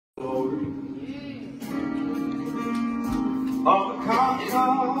of the coming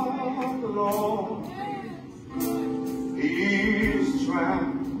of the Lord. He's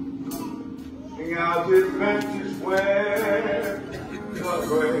tramping out his vengeance where the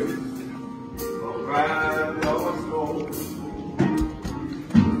grace of wrath was Lord.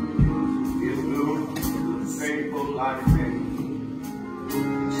 His new faithful lightning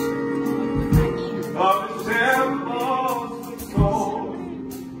of his temple soul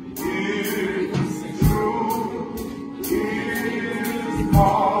is true, is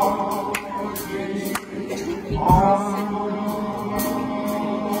marching on.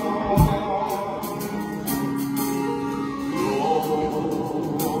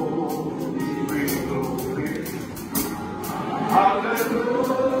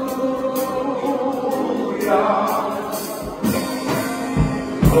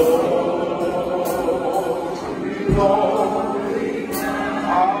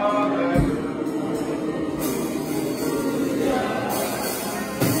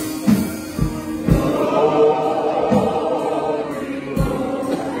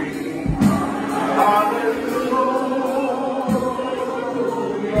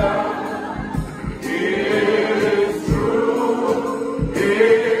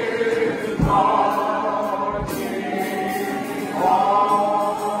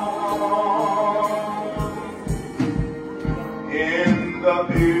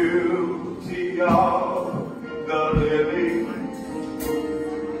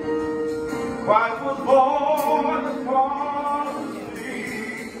 Christ was born upon the sea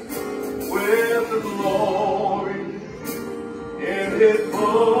with the glory in his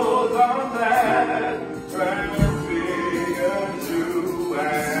bosom that transfigured you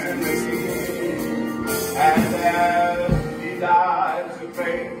and me. And as he died to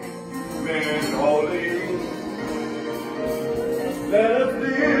make men holy, let us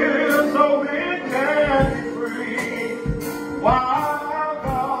live so we can be free. While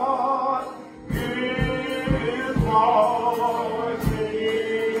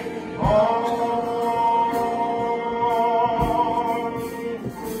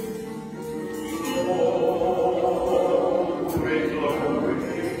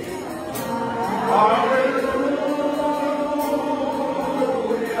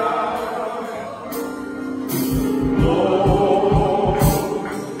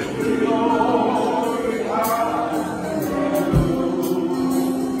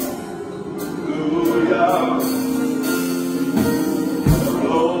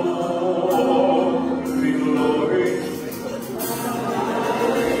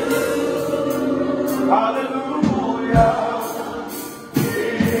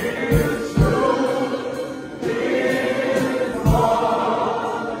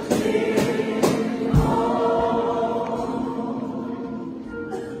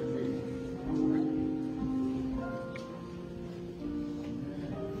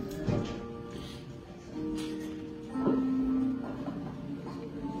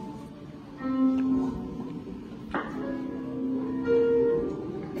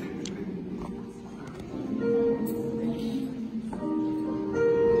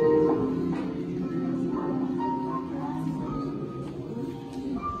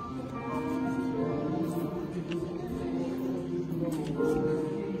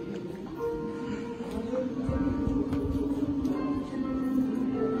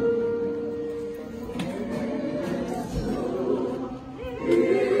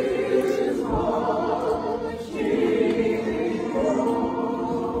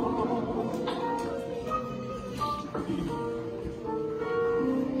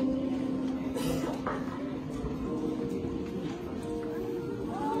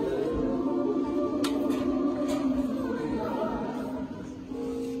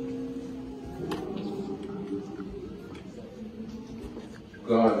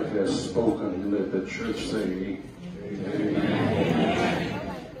God has spoken, let the church say, Amen.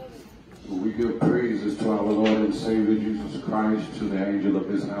 We give praises to our Lord and Savior Jesus Christ, to the angel of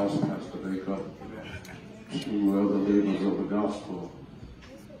his house, Pastor Baker, to other labors of the gospel,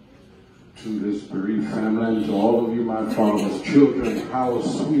 to this bereaved family, and to all of you, my father's children. How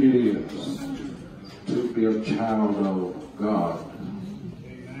sweet it is to be a child of God.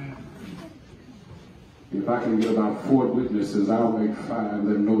 If I can get about 4 witnesses, I'll make 5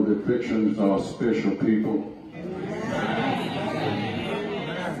 that know that veterans are special people.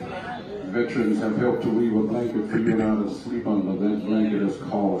 Veterans have helped to weave a blanket for you and I to sleep under. That blanket is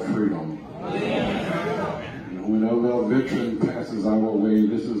called freedom. And whenever a veteran passes our way,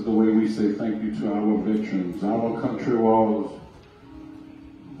 this is the way we say thank you to our veterans. Our country was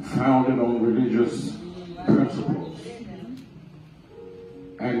founded on religious principles.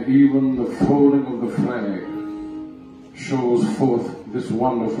 And even the folding of the flag shows forth this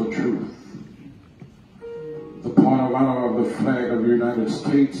wonderful truth. The point of honor of the flag of the United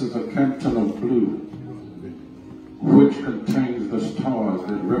States is a canton of blue, which contains the stars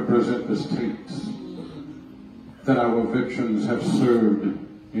that represent the states that our veterans have served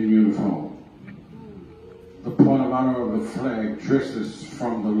in uniform. The point of honor of the flag dresses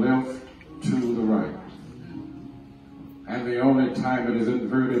from the left to the right. And the only time it is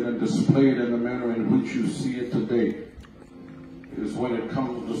inverted and displayed in the manner in which you see it today is when it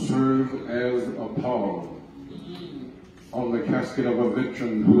comes to serve as a pall on the casket of a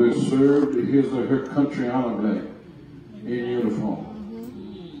veteran who has served his or her country honorably in uniform.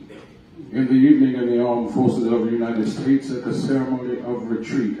 In the evening in the armed forces of the United States, at the ceremony of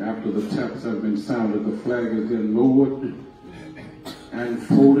retreat, after the taps have been sounded, the flag is then lowered and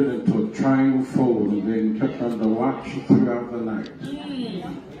folded into a triangle fold and then kept under watch throughout the night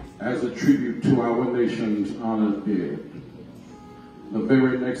as a tribute to our nation's honored dead. The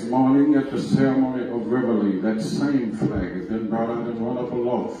very next morning at the ceremony of reveille, that same flag is then brought out and run up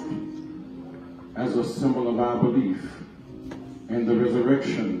aloft as a symbol of our belief in the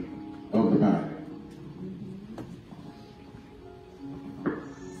resurrection of the body.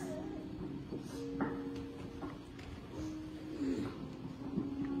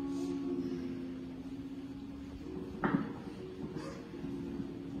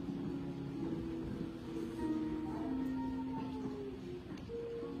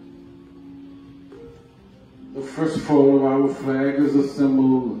 The first fold of our flag is a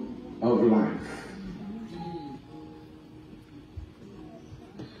symbol of life.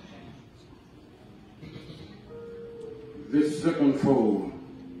 This second fold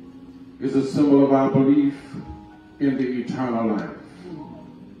is a symbol of our belief in the eternal life.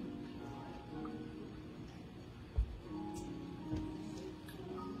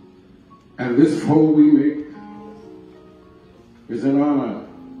 And this fold we make is in honor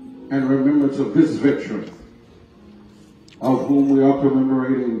and remembrance of this veteran of whom we are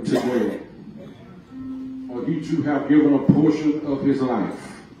commemorating today. For he too have given a portion of his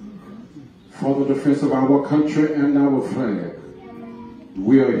life for the defense of our country and our flag.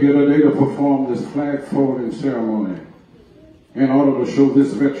 We are here today to perform this flag folding ceremony in order to show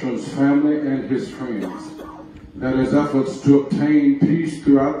this veteran's family and his friends that his efforts to obtain peace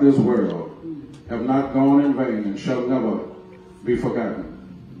throughout this world have not gone in vain and shall never be forgotten.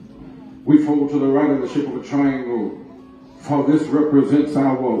 We fold to the right in the shape of a triangle, for this represents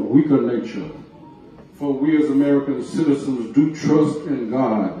our weaker nature. For we as American citizens do trust in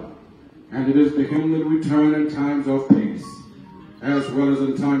God, and it is to him that we turn in times of peace, as well as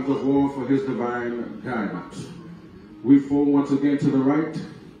in times of war for his divine guidance. We fold once again to the right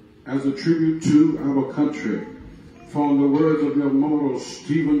as a tribute to our country. From the words of the immortal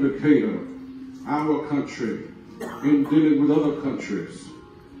Stephen Decatur, our country, in dealing with other countries,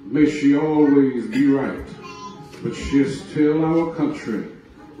 may she always be right, but she is still our country,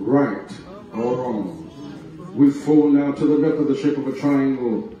 right or wrong. We fold now to the left of the shape of a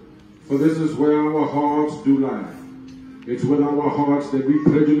triangle, for this is where our hearts do lie. It's with our hearts that we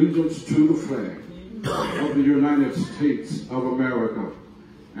pledge allegiance to the flag of the United States of America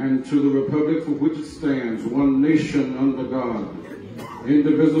and to the republic for which it stands, one nation under God,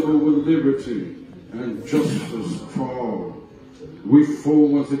 indivisible with liberty and justice for all. We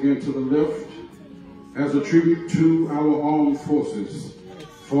fold once again to the left as a tribute to our armed forces,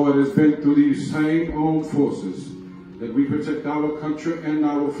 for it has been through these same armed forces that we protect our country and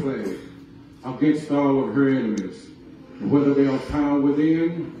our flag against all of her enemies, whether they are found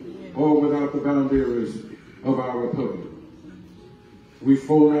within or without the boundaries of our republic. We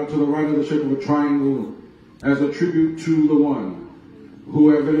fold out to the right of the shape of a triangle as a tribute to the one who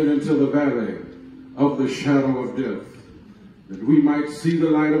have entered into the valley of the shadow of death, that we might see the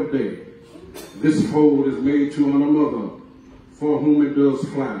light of day. This fold is made to honor Mother, for whom it does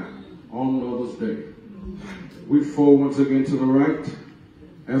fly on Mother's Day. We fold once again to the right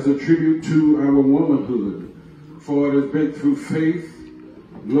as a tribute to our womanhood, for it has been through faith,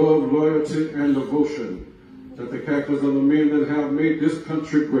 love, loyalty, and devotion that the characters of the men that have made this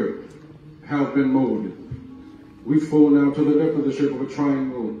country great have been molded. We fold now to the left of the shape of a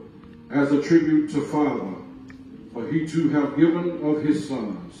triangle as a tribute to Father, for he too have given of his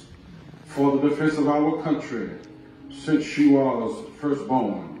sons for the defense of our country since she was first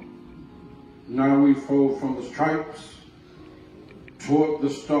born. Now we fold from the stripes toward the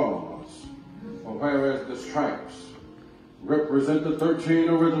stars, for whereas the stripes represent the 13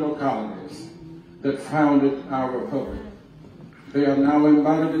 original colonies that founded our republic, they are now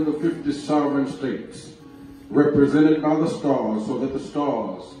embodied in the 50 sovereign states represented by the stars, so that the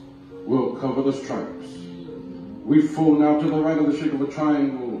stars will cover the stripes. We fold now to the right of the shape of a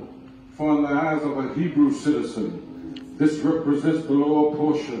triangle, for in the eyes of a Hebrew citizen, this represents the lower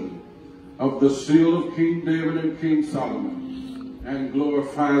portion of the seal of King David and King Solomon, and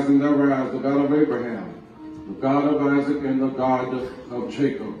glorifies in their eyes the God of Abraham, the God of Isaac, and the God of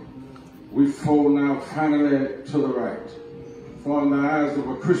Jacob. We fold now finally to the right, for in the eyes of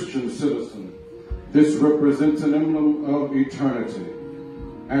a Christian citizen, this represents an emblem of eternity,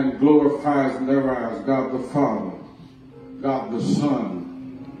 and glorifies in their eyes God the Father, God the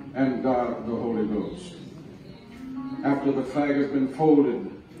Son, and God the Holy Ghost. After the flag has been folded,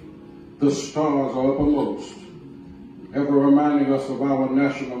 the stars are uppermost, ever reminding us of our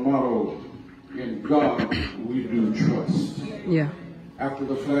national motto, in God we do trust. Yeah. After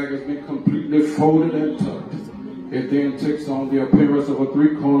the flag has been completely folded and tucked, it then takes on the appearance of a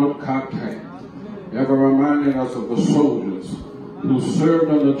three-cornered cocked hat, ever reminding us of the soldiers who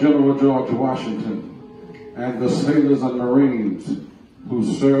served under General George Washington, and the sailors and Marines who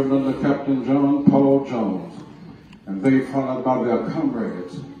served under Captain John Paul Jones, and they, followed by their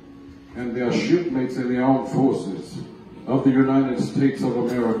comrades and their shipmates in the armed forces of the United States of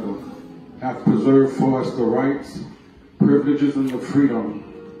America, have preserved for us the rights, privileges, and the freedom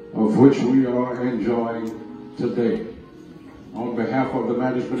of which we are enjoying today. On behalf of the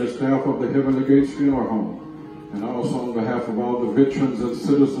management and staff of the Heavenly Gates Funeral Home, and also on behalf of all the veterans and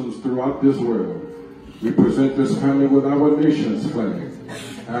citizens throughout this world, we present this family with our nation's flag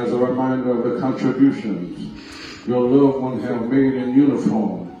as a reminder of the contributions your loved ones have made in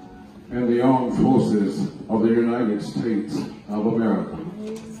uniform in the armed forces of the United States of America.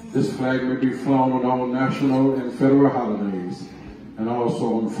 This flag may be flown on all national and federal holidays, and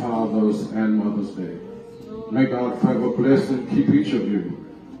also on Father's and Mother's Day. May God forever bless and keep each of you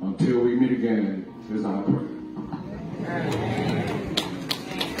until we meet again, is our prayer.